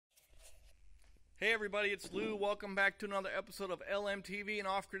Hey everybody, it's Lou. Welcome back to another episode of LMTV and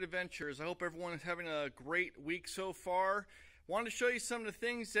Off-Grid Adventures. I hope everyone is having a great week so far. Wanted to show you some of the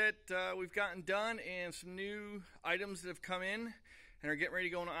things that we've gotten done and some new items that have come in and are getting ready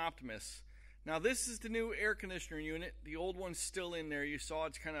to go into Optimus. Now this is the new air conditioner unit. The old one's still in there. You saw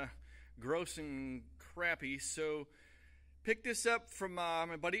it's kind of gross and crappy. So picked this up from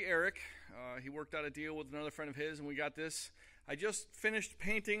my buddy Eric. He worked out a deal with another friend of his and we got this. I just finished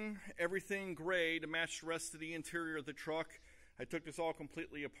painting everything gray to match the rest of the interior of the truck. I took this all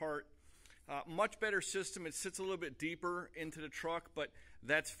completely apart. Much better system. It sits a little bit deeper into the truck, but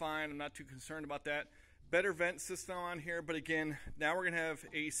that's fine. I'm not too concerned about that. Better vent system on here, but again, now we're going to have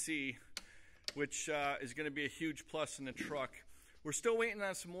AC, which is going to be a huge plus in the truck. We're still waiting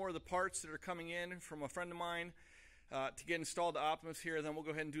on some more of the parts that are coming in from a friend of mine to get installed to Optimus here. Then we'll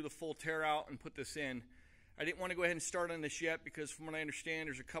go ahead and do the full tear out and put this in. I didn't want to go ahead and start on this yet because from what I understand,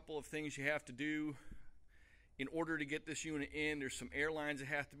 there's a couple of things you have to do in order to get this unit in. There's some air lines that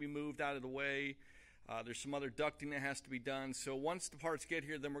have to be moved out of the way. There's some other ducting that has to be done. So once the parts get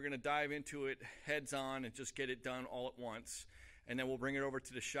here, then we're going to dive into it heads on and just get it done all at once. And then we'll bring it over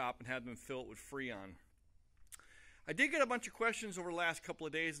to the shop and have them fill it with Freon. I did get a bunch of questions over the last couple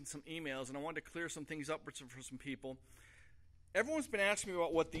of days and some emails, and I wanted to clear some things up for some people. Everyone's been asking me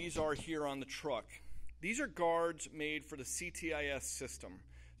about what these are here on the truck. These are guards made for the CTIS system.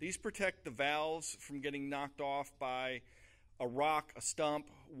 These protect the valves from getting knocked off by a rock, a stump,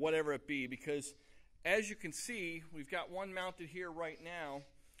 whatever it be, because as you can see, we've got one mounted here right now,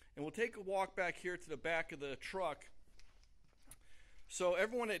 and we'll take a walk back here to the back of the truck. So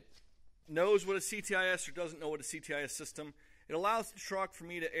everyone that knows what a CTIS or doesn't know what a CTIS system, it allows the truck for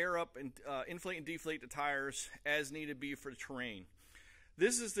me to air up and inflate and deflate the tires as needed be for the terrain.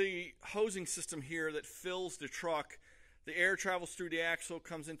 This is the hosing system here that fills the truck. The air travels through the axle,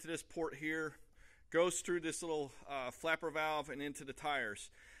 comes into this port here, goes through this little flapper valve and into the tires.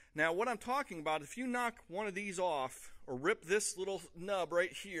 Now what I'm talking about, if you knock one of these off or rip this little nub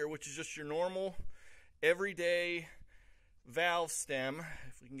right here, which is just your normal everyday valve stem,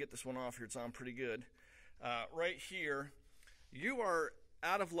 if we can get this one off here, it's on pretty good, right here, you are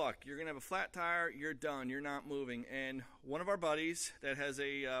out of luck. You're going to have a flat tire, you're done, you're not moving. And one of our buddies that has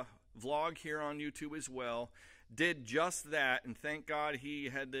a vlog here on YouTube as well did just that, and thank God he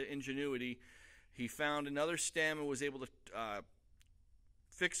had the ingenuity. He found another stem and was able to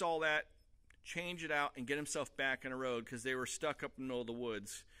fix all that, change it out, and get himself back on the road because they were stuck up in the middle of the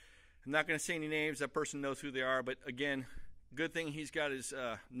woods. I'm not going to say any names, that person knows who they are, but again, good thing he's got his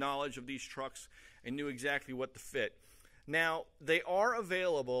knowledge of these trucks and knew exactly what to fit. Now, they are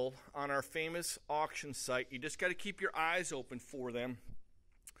available on our famous auction site. You just got to keep your eyes open for them.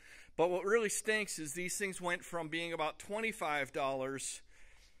 But what really stinks is these things went from being about $25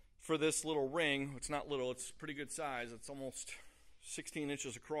 for this little ring. It's not little, it's pretty good size. It's almost 16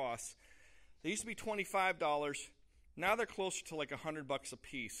 inches across. They used to be $25. Now they're closer to like $100 a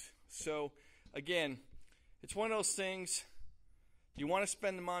piece. So, again, it's one of those things, you want to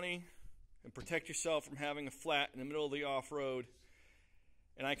spend the money and protect yourself from having a flat in the middle of the off-road.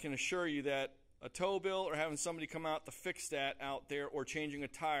 And I can assure you that a tow bill or having somebody come out to fix that out there or changing a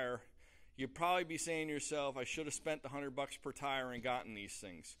tire, you'd probably be saying to yourself, I should have spent the $100 per tire and gotten these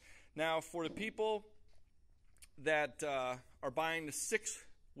things. Now, for the people that are buying the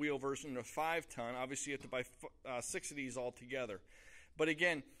 6-wheel version, the 5-ton, obviously you have to buy 6 of these all together. But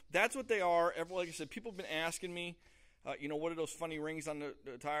again, that's what they are. Like I said, people have been asking me, you know, what are those funny rings on the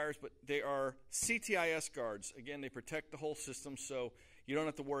tires? But they are CTIS guards. Again, they protect the whole system, so you don't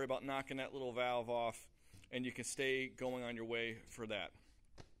have to worry about knocking that little valve off, and you can stay going on your way for that.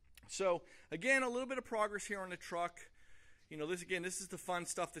 So, again, a little bit of progress here on the truck. You know, this is the fun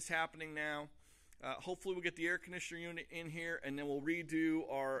stuff that's happening now. Hopefully we'll get the air conditioner unit in here, and then we'll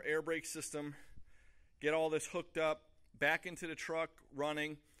redo our air brake system, get all this hooked up, back into the truck,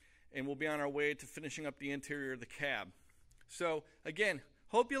 running, and we'll be on our way to finishing up the interior of the cab. So, again,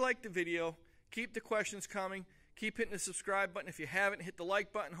 hope you liked the video. Keep the questions coming. Keep hitting the subscribe button. If you haven't, hit the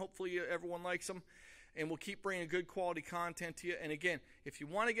like button. Hopefully everyone likes them. And we'll keep bringing good quality content to you. And again, if you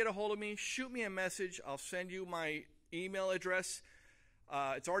want to get a hold of me, shoot me a message. I'll send you my email address.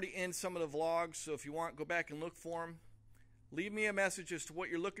 It's already in some of the vlogs, so if you want, go back and look for them. Leave me a message as to what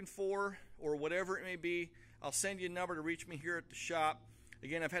you're looking for or whatever it may be. I'll send you a number to reach me here at the shop.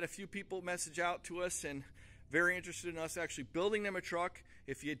 Again, I've had a few people message out to us and very interested in us actually building them a truck.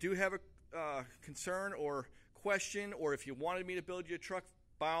 If you do have a concern or question, or if you wanted me to build you a truck,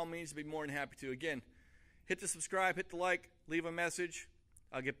 by all means, I'd be more than happy to. Again, hit the subscribe, hit the like, leave a message.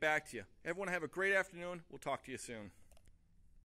 I'll get back to you. Everyone have a great afternoon. We'll talk to you soon.